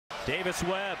Davis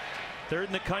Webb, third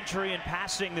in the country in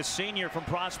passing, the senior from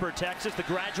Prosper, Texas, the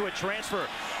graduate transfer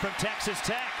from Texas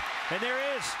Tech. And there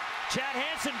is Chad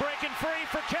Hansen breaking free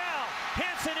for Cal.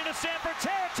 Hansen into Stanford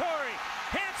territory.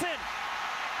 Hansen,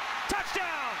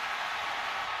 touchdown!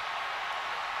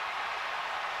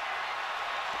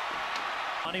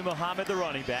 Fani Muhammad, the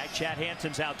running back. Chad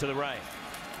Hansen's out to the right.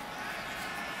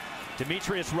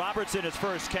 Demetrius Robertson, his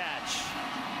first catch.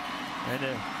 And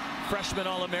a freshman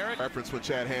All-American. Reference when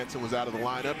Chad Hansen was out of the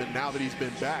lineup, and now that he's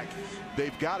been back,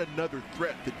 they've got another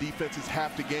threat the defenses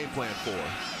have to game plan for.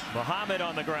 Muhammad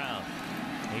on the ground.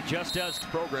 He just does.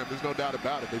 Program, there's no doubt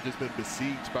about it. They've just been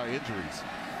besieged by injuries.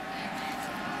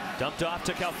 Dumped off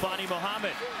to Fani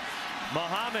Muhammad.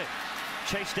 Muhammad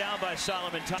chased down by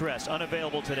Solomon Thomas.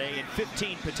 Unavailable today in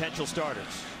 15 potential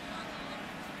starters.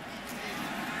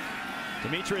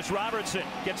 Demetrius Robertson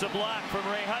gets a block from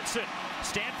Ray Hudson.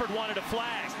 Stanford wanted a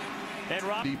flag. And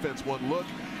defense one look.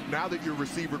 Now that your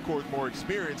receiver core is more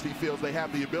experienced, he feels they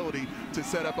have the ability to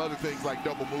set up other things like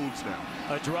double moves now.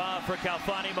 A draw for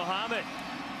Fani Muhammad.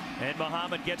 And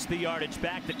Muhammad gets the yardage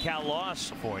back that Cal lost.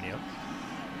 California.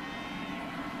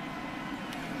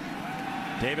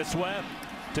 Davis Webb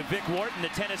to Vic Wharton, the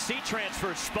Tennessee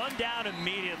transfer, spun down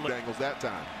immediately. Dangles that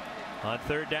time. On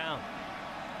third down.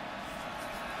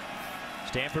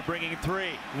 Stanford bringing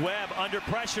three. Webb under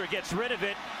pressure, gets rid of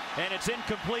it, and it's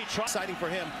incomplete. Exciting for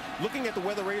him. Looking at the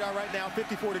weather radar right now,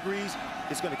 54 degrees.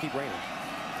 It's going to keep raining.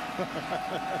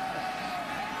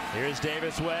 Here's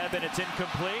Davis Webb, and it's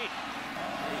incomplete.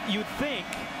 You'd think,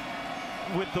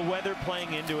 with the weather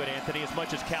playing into it, Anthony, as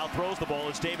much as Cal throws the ball,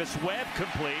 is Davis Webb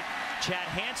complete. Chad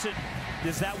Hansen,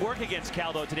 does that work against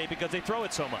Cal, though, today because they throw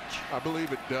it so much? I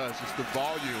believe it does. Just the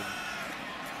volume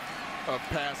of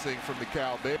passing from the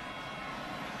Cal.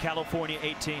 California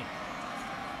 18.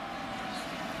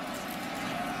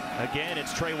 Again,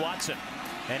 it's Trey Watson,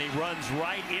 and he runs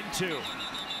right into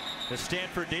the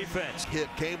Stanford defense. Hit,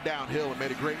 came downhill and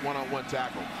made a great one-on-one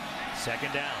tackle.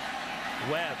 Second down.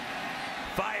 Webb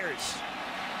fires.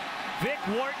 Vic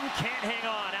Wharton can't hang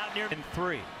on, out near in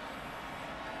 3.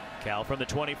 Cal from the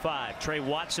 25. Trey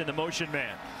Watson, the motion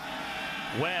man.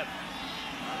 Webb,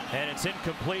 and it's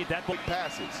incomplete. That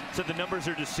passes. So the numbers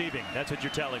are deceiving. That's what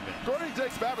you're telling me. According to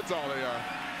Jake Spavital, they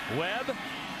are. Webb,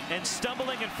 and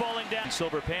stumbling and falling down.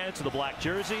 Silver pants to the black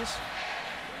jerseys.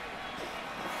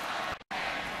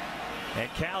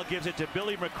 And Cal gives it to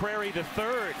Billy McCrary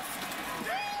III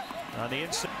on the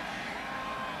inside.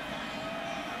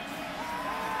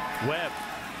 Webb,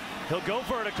 he'll go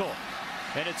vertical,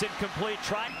 and it's incomplete.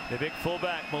 Try the big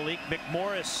fullback Malik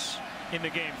McMorris in the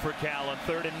game for Cal on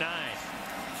 3rd and 9.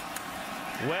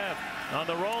 Webb on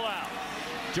the rollout.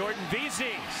 Jordan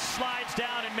Veazey slides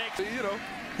down and makes. You know,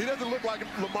 he doesn't look like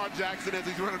Lamar Jackson as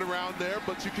he's running around there,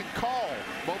 but you can call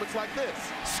moments like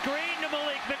this. Screen to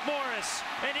Malik McMorris,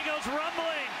 and he goes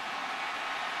rumbling.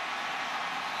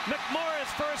 McMorris,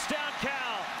 first down,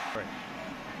 Cal.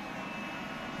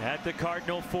 At the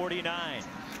Cardinal 49.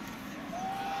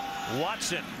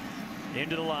 Watson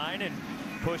into the line and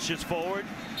pushes forward.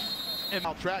 And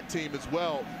our track team as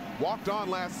well walked on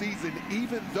last season,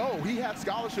 even though he had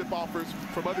scholarship offers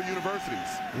from other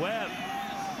universities. Webb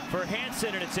for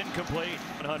Hansen, and it's incomplete.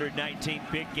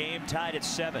 119th big game, tied at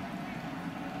 7.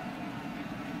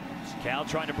 Cal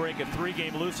trying to break a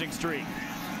 3-game losing streak.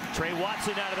 Trey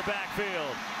Watson out of the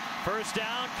backfield. First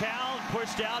down, Cal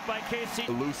pushed out by Casey.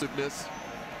 Elusiveness,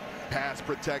 pass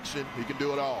protection, he can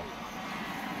do it all.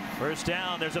 First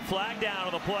down, there's a flag down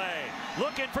on the play.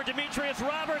 Looking for Demetrius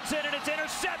Robertson, and it's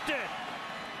intercepted.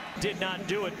 Did not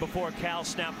do it before Cal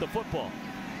snapped the football.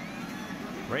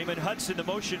 Raymond Hudson, the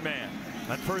motion man,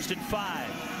 on 1st and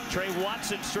 5. Trey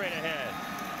Watson straight ahead.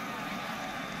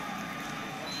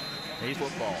 He's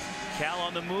football. Cal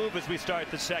on the move as we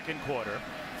start the second quarter.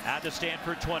 At the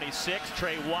Stanford 26,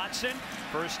 Trey Watson,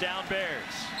 first down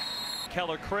Bears.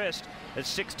 Keller Christ, a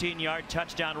 16-yard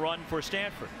touchdown run for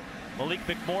Stanford. Malik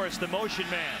McMorris, the motion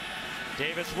man.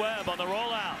 Davis Webb on the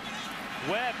rollout.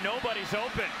 Webb, nobody's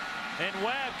open. And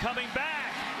Webb coming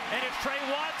back. And it's Trey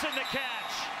Watson the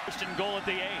catch. First and goal at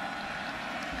the 8.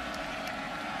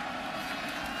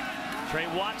 Trey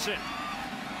Watson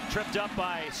tripped up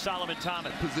by Solomon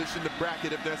Thomas. Position to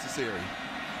bracket if necessary.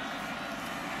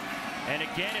 And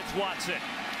again, it's Watson.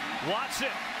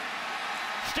 Watson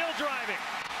still driving.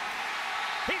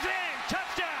 He's in.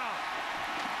 Touchdown.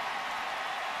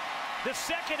 The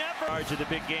second effort. Charge of the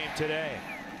big game today.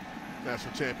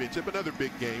 National championship, another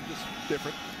big game, just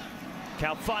different.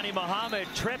 Fani Muhammad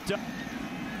tripped up.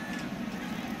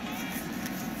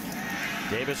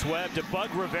 Davis Webb to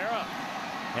Bug Rivera,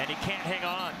 and he can't hang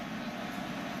on.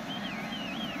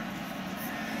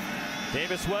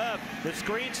 Davis Webb, the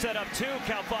screen set up to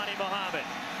Kalfani Muhammad.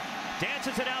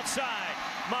 Dances it outside.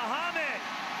 Muhammad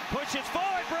pushes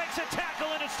forward, breaks a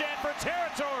tackle into Stanford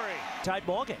territory. Tight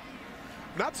ball game.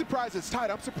 Not surprised it's tight.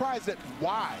 I'm surprised at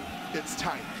why it's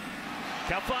tight.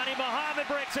 Kalfani Muhammad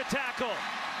breaks a tackle.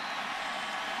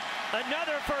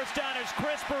 Another first down as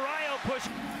Chris Barrio pushed.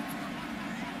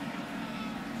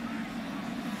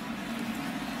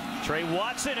 Trey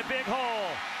Watson, a big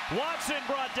hole. Watson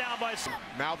brought down by...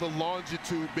 Now the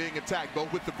longitude being attacked,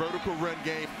 both with the vertical run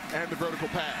game and the vertical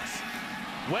pass.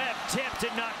 Webb tipped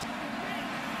and knocked.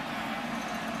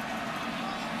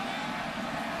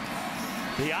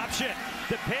 The option,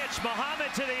 the pitch,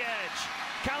 Muhammad to the edge.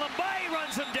 Kalambai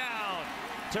runs him down.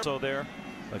 So there,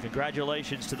 but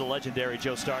congratulations to the legendary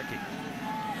Joe Starkey.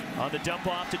 On the dump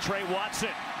off to Trey Watson.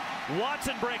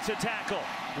 Watson breaks a tackle.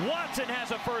 Watson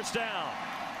has a first down.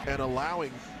 And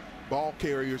allowing ball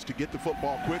carriers to get the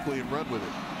football quickly and run with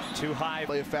it. Too high.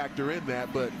 Play a factor in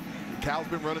that, but Cal's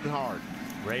been running hard.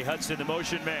 Ray Hudson, the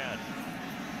motion man.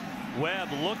 Webb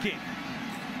looking,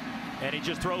 and he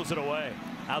just throws it away.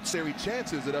 Outside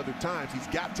chances at other times. He's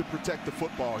got to protect the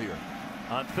football here.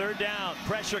 On third down,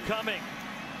 pressure coming.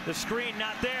 The screen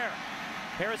not there.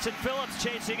 Harrison Phillips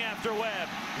chasing after Webb.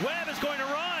 Webb is going to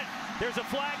run. There's a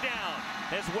flag down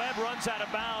as Webb runs out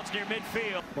of bounds near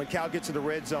midfield. When Cal gets to the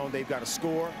red zone, they've got to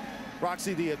score.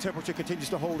 Roxy, the temperature continues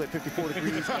to hold at 54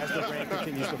 degrees as the rain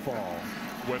continues to fall.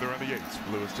 Weather on the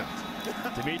 8s, Lewis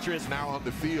Johnson. Demetrius now on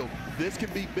the field. This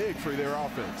can be big for their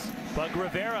offense. Bug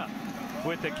Rivera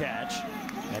with the catch,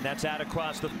 and that's out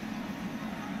across the...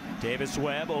 Davis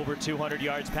Webb over 200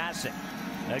 yards passing.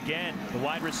 Again, the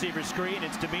wide receiver screen.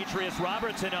 It's Demetrius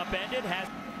Robertson upended. Has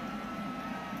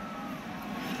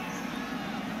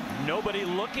nobody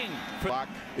looking for...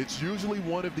 It's usually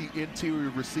one of the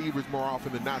interior receivers more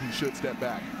often than not who should step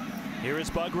back. Here is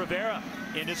Bug Rivera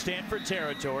into Stanford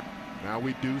territory. Now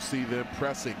we do see them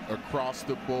pressing across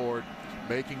the board,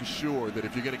 making sure that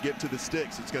if you're going to get to the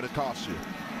sticks, it's going to cost you.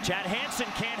 Chad Hansen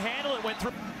can't handle it, went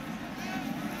through.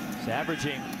 He's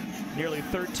averaging nearly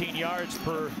 13 yards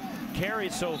per carry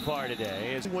so far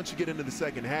today. Once you get into the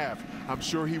second half, I'm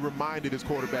sure he reminded his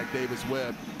quarterback, Davis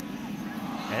Webb.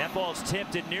 And that ball's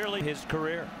tipped in nearly his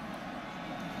career.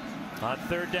 On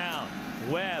third down,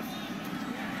 Webb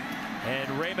and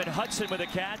Raymond Hudson with a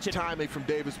catch. Timing from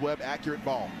Davis Webb, accurate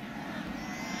ball.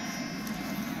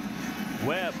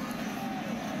 Webb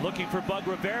looking for Bug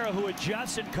Rivera, who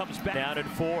adjusts and comes back. Down and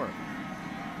 4.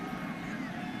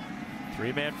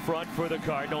 Three-man front for the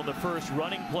Cardinal. The first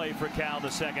running play for Cal in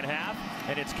the second half,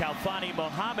 and it's Kalfani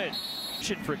Muhammad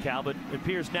for Cal, but it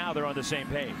appears now they're on the same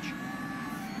page.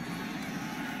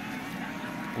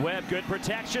 Webb, good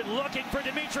protection, looking for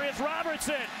Demetrius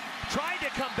Robertson. Trying to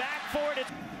come back for it.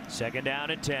 Second down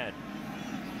and 10.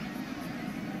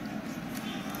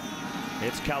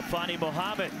 It's Kalfani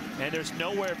Muhammad, and there's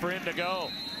nowhere for him to go.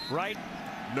 Right?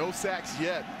 No sacks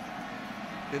yet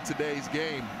in today's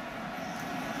game.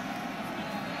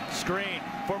 Screen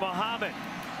for Muhammad.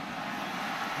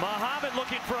 Muhammad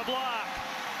looking for a block.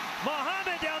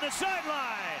 Muhammad down the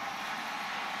sideline.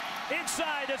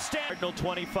 Inside the Cardinal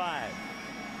 25.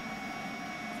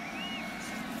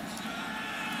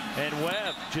 And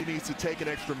Webb needs to take an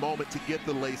extra moment to get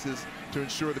the laces to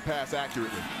ensure the pass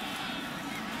accurately.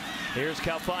 Here's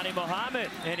Kalfani Muhammad,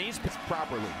 and he's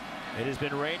properly. It has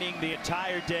been raining the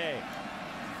entire day.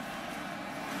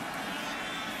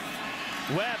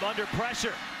 Webb under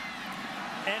pressure,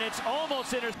 and it's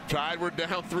almost Tied, we're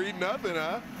down 3-0,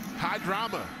 huh? High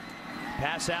drama.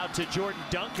 Pass out to Jordan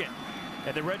Duncan,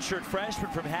 and the redshirt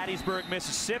freshman from Hattiesburg,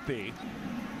 Mississippi.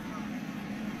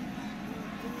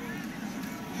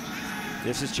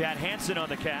 This is Chad Hansen on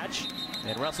the catch,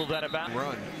 and wrestled out of bounds.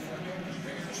 Run.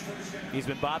 He's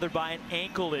been bothered by an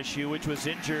ankle issue, which was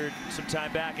injured some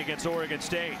time back against Oregon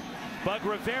State. Bug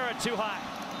Rivera too high.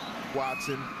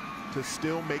 Watson to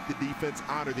still make the defense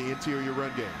honor the interior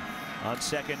run game. On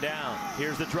second down,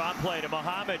 here's the drop play to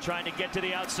Muhammad trying to get to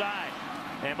the outside.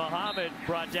 And Muhammad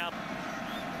brought down.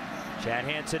 Chad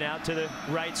Hansen out to the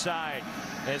right side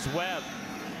as Webb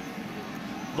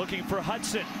looking for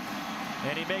Hudson.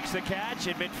 And he makes the catch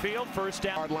in midfield, first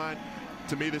down. Hard line.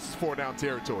 To me, this is 4-down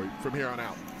territory from here on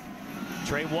out.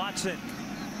 Trey Watson.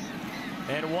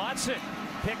 And Watson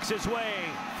picks his way.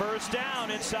 First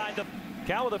down inside the...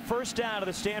 Cal with a first down to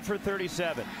the Stanford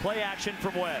 37. Play action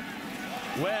from Webb.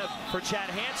 Webb for Chad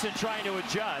Hansen trying to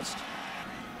adjust.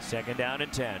 Second down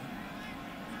and 10.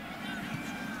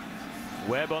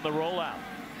 Webb on the rollout.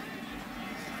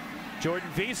 Jordan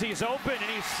Vesey's open,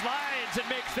 and he slides and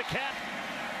makes the catch.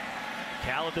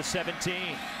 Cal at the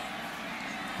 17.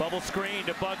 Bubble screen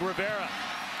to Bug Rivera.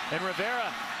 And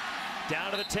Rivera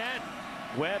down to the 10.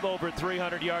 Webb over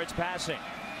 300 yards passing.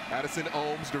 Addison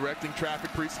Ohms directing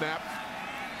traffic pre-snap.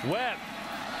 Webb.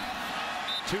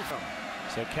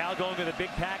 So Cal going with a big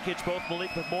package, both Malik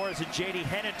McMorris and J.D.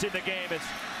 Hennett in the game.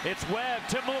 It's Webb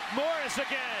to Morris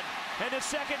again. And the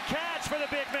second catch for the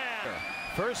big man.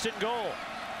 First and goal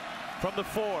from the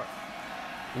 4.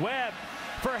 Webb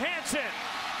for Hansen.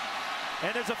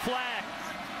 And there's a flag.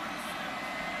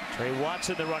 Trey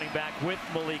Watson, the running back, with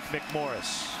Malik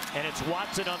McMorris. And it's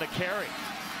Watson on the carry.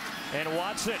 And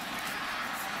Watson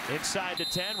inside the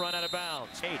 10, run out of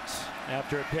bounds. 8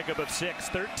 after a pickup of 6.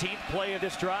 13th play of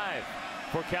this drive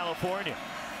for California.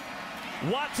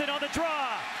 Watson on the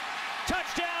draw.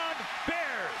 Touchdown, Bears.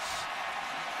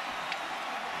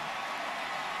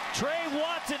 Trey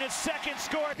Watson, his second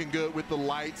score. Looking good with the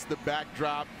lights, the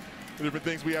backdrop, the different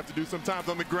things we have to do sometimes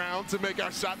on the ground to make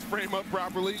our shots frame up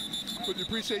properly. But we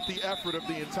appreciate the effort of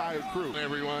the entire crew,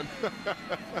 everyone.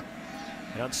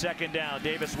 And on second down,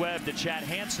 Davis Webb to Chad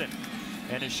Hansen.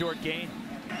 And a short gain.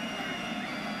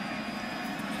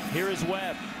 Here is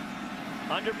Webb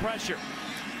under pressure.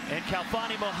 And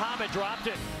Khalfani Muhammad dropped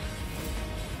it.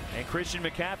 And Christian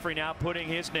McCaffrey now putting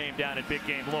his name down at big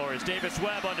game lore as Davis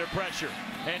Webb under pressure.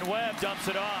 And Webb dumps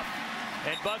it off.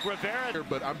 And Bug Rivera.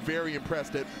 But I'm very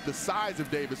impressed at the size of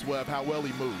Davis Webb, how well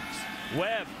he moves.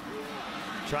 Webb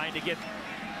trying to get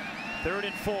 3rd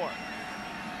and 4.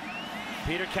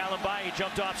 Peter Kalambayi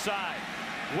jumped offside.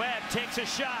 Webb takes a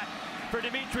shot for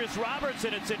Demetrius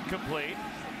Robertson. It's incomplete,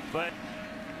 but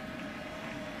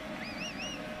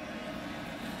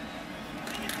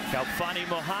Khalfani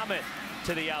Muhammad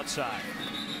to the outside,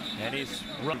 and he's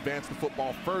advanced the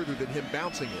football further than him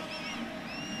bouncing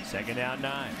it. Second down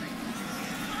 9.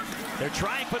 They're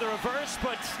trying for the reverse,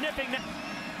 but sniffing that.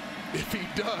 If he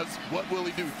does, what will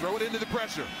he do? Throw it into the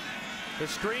pressure. The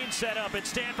screen set up and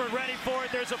Stanford ready for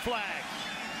it. There's a flag.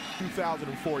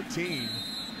 2014,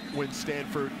 when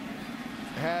Stanford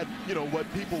had,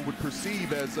 what people would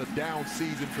perceive as a down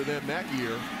season for them that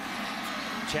year.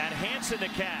 Chad Hansen the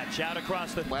catch out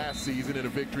across the last season in a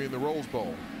victory in the Rose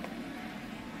Bowl.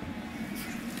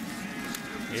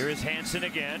 Here is Hansen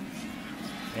again,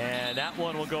 and that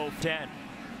one will go 10.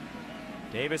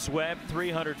 Davis Webb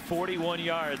 341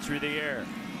 yards through the air.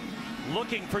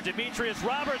 Looking for Demetrius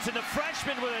Robertson, the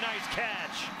freshman, with a nice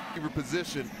catch.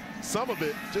 Position. Some of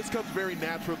it just comes very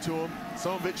natural to him.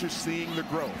 Some of it you're seeing the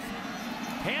growth.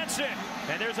 Hansen,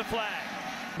 and there's a flag.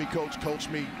 My coach coached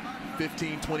me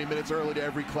 15, 20 minutes early to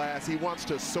every class. He wants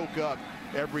to soak up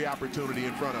every opportunity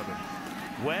in front of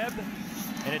him. Webb,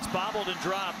 and it's bobbled and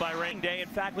dropped by Rain Day. In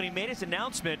fact, when he made his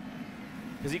announcement,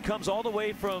 because he comes all the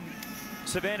way from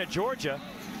Savannah, Georgia,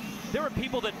 there were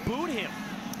people that booed him.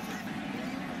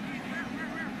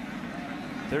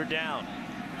 3rd down.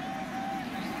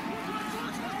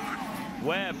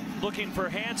 Webb looking for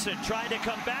Hansen, trying to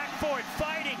come back for it,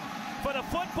 fighting for the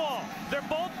football. They're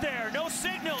both there, no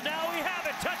signal. Now we have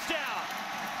it, touchdown.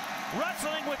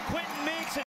 Wrestling with Quentin Meeks.